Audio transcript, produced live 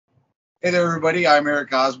Hey there, everybody. I'm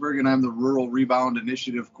Eric Osberg, and I'm the Rural Rebound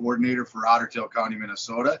Initiative Coordinator for Otter County,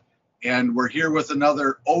 Minnesota. And we're here with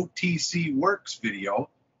another OTC Works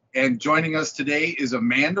video. And joining us today is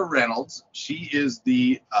Amanda Reynolds. She is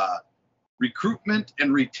the Recruitment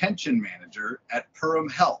and Retention Manager at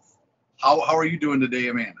Perham Health. How are you doing today,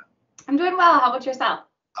 Amanda? I'm doing well. How about yourself?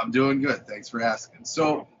 I'm doing good. Thanks for asking.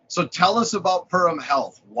 So tell us about Perham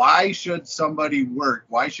Health. Why should somebody work?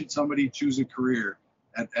 Why should somebody choose a career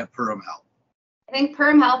at Perham Health? I think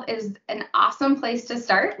Perham Health is an awesome place to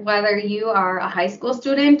start, whether you are a high school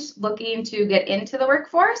student looking to get into the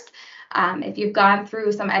workforce, if you've gone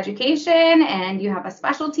through some education and you have a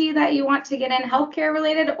specialty that you want to get in healthcare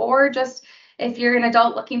related, or just if you're an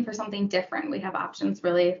adult looking for something different. We have options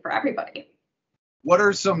really for everybody. What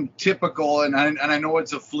are some typical, and I know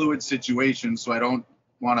it's a fluid situation, so I don't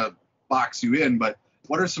want to box you in, but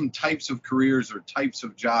what are some types of careers or types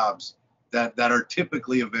of jobs that are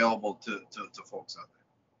typically available to folks out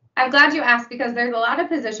there? I'm glad you asked, because there's a lot of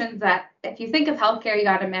positions that if you think of healthcare, you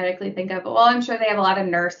automatically think of, well, I'm sure they have a lot of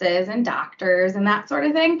nurses and doctors and that sort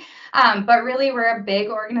of thing. But really, we're a big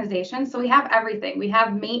organization, so we have everything. We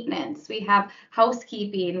have maintenance, we have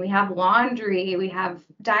housekeeping, we have laundry, we have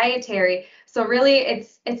dietary. So really,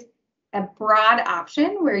 it's a broad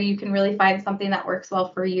option where you can really find something that works well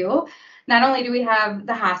for you. Not only do we have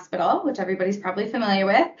the hospital, which everybody's probably familiar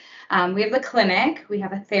with, we have the clinic, we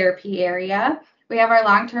have a therapy area, we have our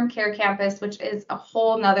long-term care campus, which is a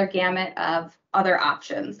whole nother gamut of other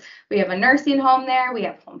options. We have a nursing home there, we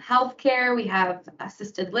have home health care, we have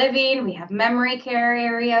assisted living, we have memory care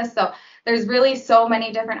areas. So there's really so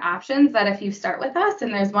many different options that if you start with us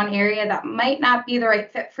and there's one area that might not be the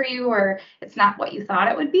right fit for you, or it's not what you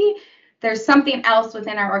thought it would be, there's something else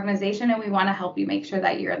within our organization, and we want to help you make sure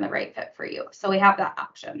that you're in the right fit for you. So we have that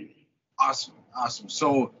option. Awesome.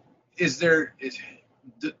 So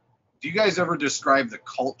do you guys ever describe the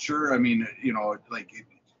culture? I mean,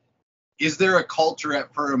 is there a culture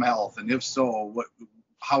at Perham Health? And if so,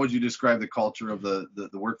 how would you describe the culture of the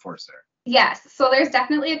workforce there? Yes, so there's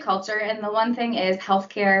definitely a culture, and the one thing is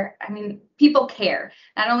healthcare. I mean, people care.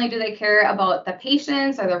 Not only do they care about the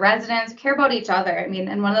patients or the residents, care about each other. I mean,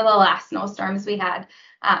 in one of the last snowstorms we had,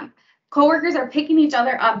 coworkers are picking each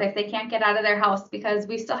other up if they can't get out of their house, because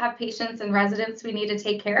we still have patients and residents we need to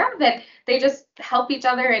take care of, and they just help each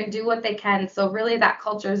other and do what they can. So really, that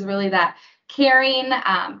culture is really that caring,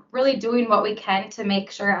 really doing what we can to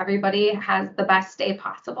make sure everybody has the best day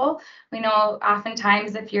possible. We know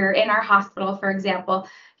oftentimes if you're in our hospital, for example,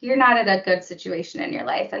 you're not at a good situation in your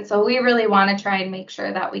life. And so we really want to try and make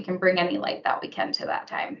sure that we can bring any light that we can to that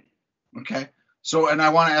time. Okay. So, and I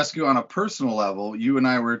want to ask you on a personal level, you and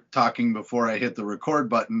I were talking before I hit the record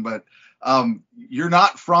button, but you're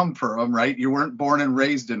not from Perham, right? You weren't born and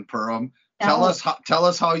raised in Perham. No. Tell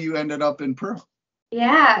us how you ended up in Perham.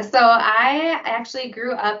 Yeah, so I actually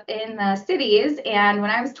grew up in the cities, and when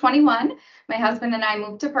I was 21, my husband and I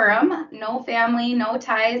moved to Perham. No family, no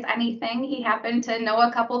ties, anything. He happened to know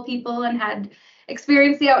a couple people and had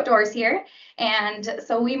experienced the outdoors here, and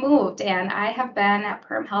so we moved, and I have been at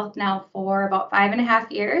Perham Health now for about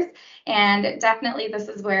 5.5 years, and definitely this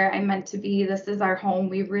is where I'm meant to be. This is our home.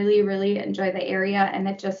 We really, really enjoy the area, and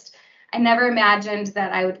I never imagined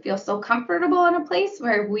that I would feel so comfortable in a place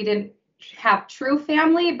where we didn't have true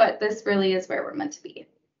family, but this really is where we're meant to be.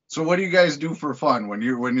 So what do you guys do for fun when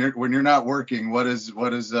you're not working? What is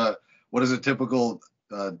a typical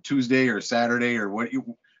Tuesday or Saturday, or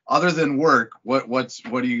other than work, what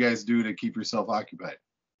do you guys do to keep yourself occupied?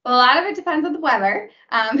 Well, a lot of it depends on the weather.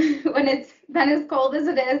 When it's been as cold as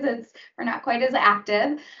it is, we're not quite as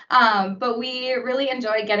active. But we really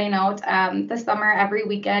enjoy getting out. This summer, every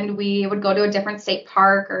weekend, we would go to a different state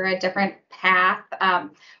park or a different path.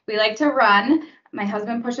 We like to run. My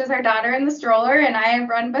husband pushes our daughter in the stroller, and I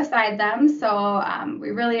run beside them. So we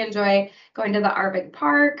really enjoy going to the Arvig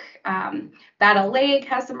Park. Battle Lake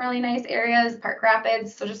has some really nice areas, Park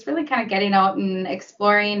Rapids. So just really kind of getting out and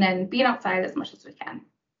exploring and being outside as much as we can.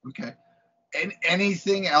 Okay. And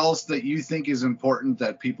anything else that you think is important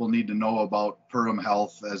that people need to know about Perham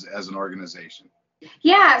Health as an organization?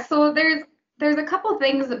 Yeah, so there's a couple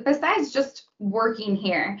things besides just working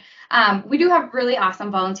here. We do have really awesome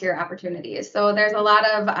volunteer opportunities. So there's a lot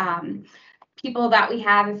of people that we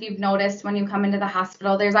have. If you've noticed, when you come into the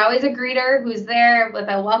hospital, there's always a greeter who's there with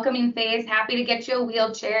a welcoming face, happy to get you a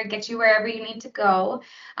wheelchair, get you wherever you need to go.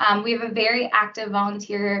 We have a very active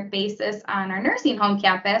volunteer basis on our nursing home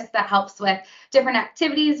campus that helps with different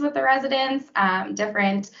activities with the residents,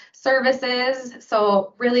 different services.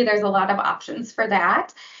 So really, there's a lot of options for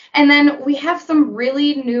that. And then we have some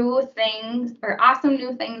really new things or awesome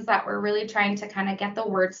new things that we're really trying to kind of get the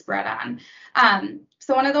word spread on.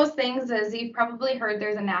 So one of those things is you've probably heard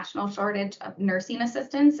there's a national shortage of nursing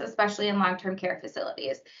assistants, especially in long-term care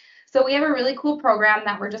facilities. So we have a really cool program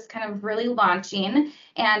that we're just kind of really launching,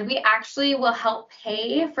 and we actually will help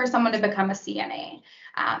pay for someone to become a CNA.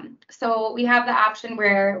 So we have the option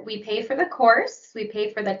where we pay for the course, we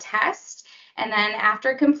pay for the test, and then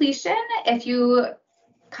after completion, if you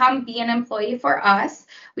come be an employee for us,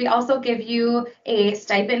 we also give you a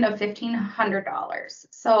stipend of $1,500.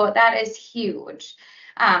 So that is huge.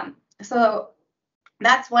 So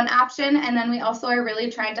that's one option. And then we also are really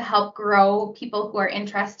trying to help grow people who are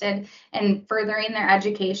interested in furthering their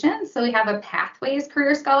education. So we have a Pathways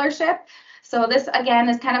Career Scholarship. So this, again,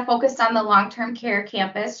 is kind of focused on the long-term care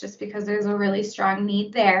campus just because there's a really strong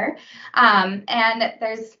need there. And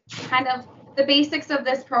there's kind of the basics of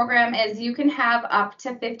this program is you can have up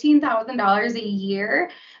to $15,000 a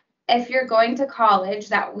year if you're going to college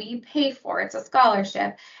that we pay for. It's a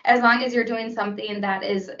scholarship, as long as you're doing something that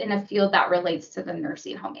is in a field that relates to the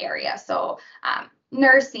nursing home area. So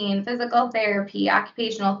nursing, physical therapy,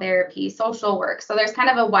 occupational therapy, social work. So there's kind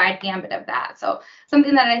of a wide gambit of that. So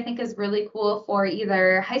something that I think is really cool for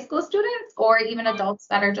either high school students or even adults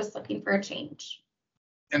that are just looking for a change.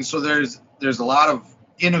 And so there's a lot of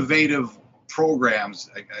innovative programs,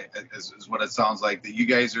 is what it sounds like, that you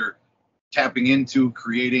guys are tapping into,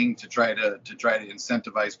 creating to try to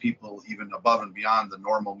incentivize people even above and beyond the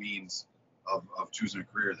normal means of choosing a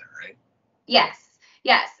career there, right? Yes.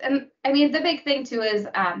 And I mean, the big thing too is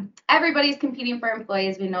everybody's competing for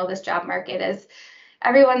employees. We know this job market is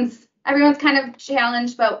everyone's kind of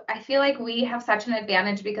challenged, but I feel like we have such an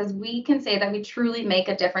advantage because we can say that we truly make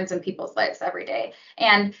a difference in people's lives every day.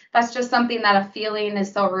 And that's just something that a feeling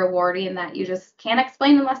is so rewarding that you just can't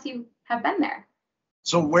explain unless you have been there.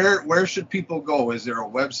 So where should people go? Is there a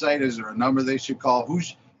website? Is there a number they should call?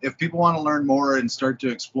 If people want to learn more and start to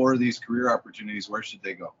explore these career opportunities, where should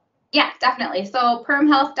they go? Yeah, definitely. So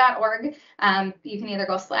perhamhealth.org, you can either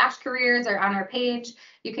go /careers or on our page.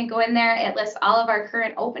 You can go in there. It lists all of our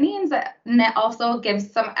current openings, and it also gives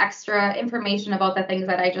some extra information about the things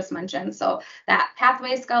that I just mentioned. So that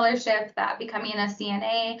Pathway Scholarship, that becoming a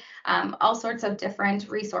CNA, all sorts of different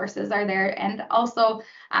resources are there. And also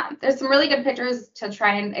there's some really good pictures to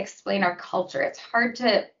try and explain our culture. It's hard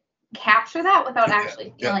to capture that without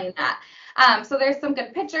actually feeling that. So there's some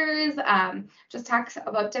good pictures, just talks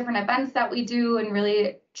about different events that we do and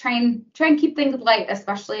really try and keep things light,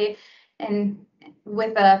 especially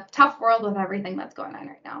with a tough world with everything that's going on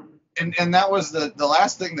right now. And that was the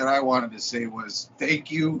last thing that I wanted to say was thank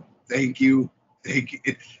you.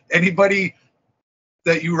 Anybody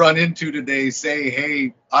that you run into today, say,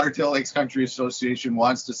 hey, Otter Tail Lakes Country Association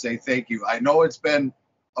wants to say thank you. I know it's been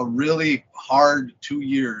a really hard 2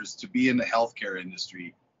 years to be in the healthcare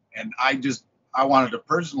industry. And I wanted to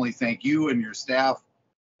personally thank you and your staff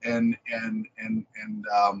and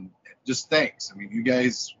just thanks. I mean, you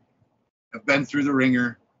guys have been through the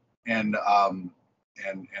ringer and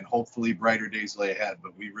hopefully brighter days lay ahead,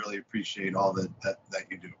 but we really appreciate all that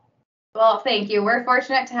you do. Well, thank you. We're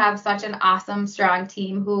fortunate to have such an awesome, strong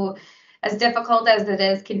team who, as difficult as it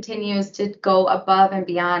is, continues to go above and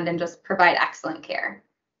beyond and just provide excellent care.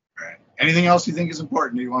 All right. Anything else you think is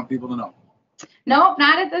important that you want people to know? Nope,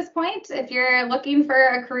 not at this point. If you're looking for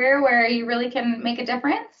a career where you really can make a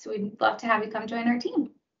difference, we'd love to have you come join our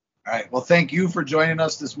team. All right. Well, thank you for joining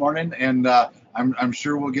us this morning, and I'm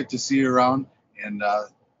sure we'll get to see you around. And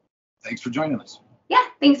thanks for joining us. Yeah,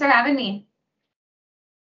 thanks for having me.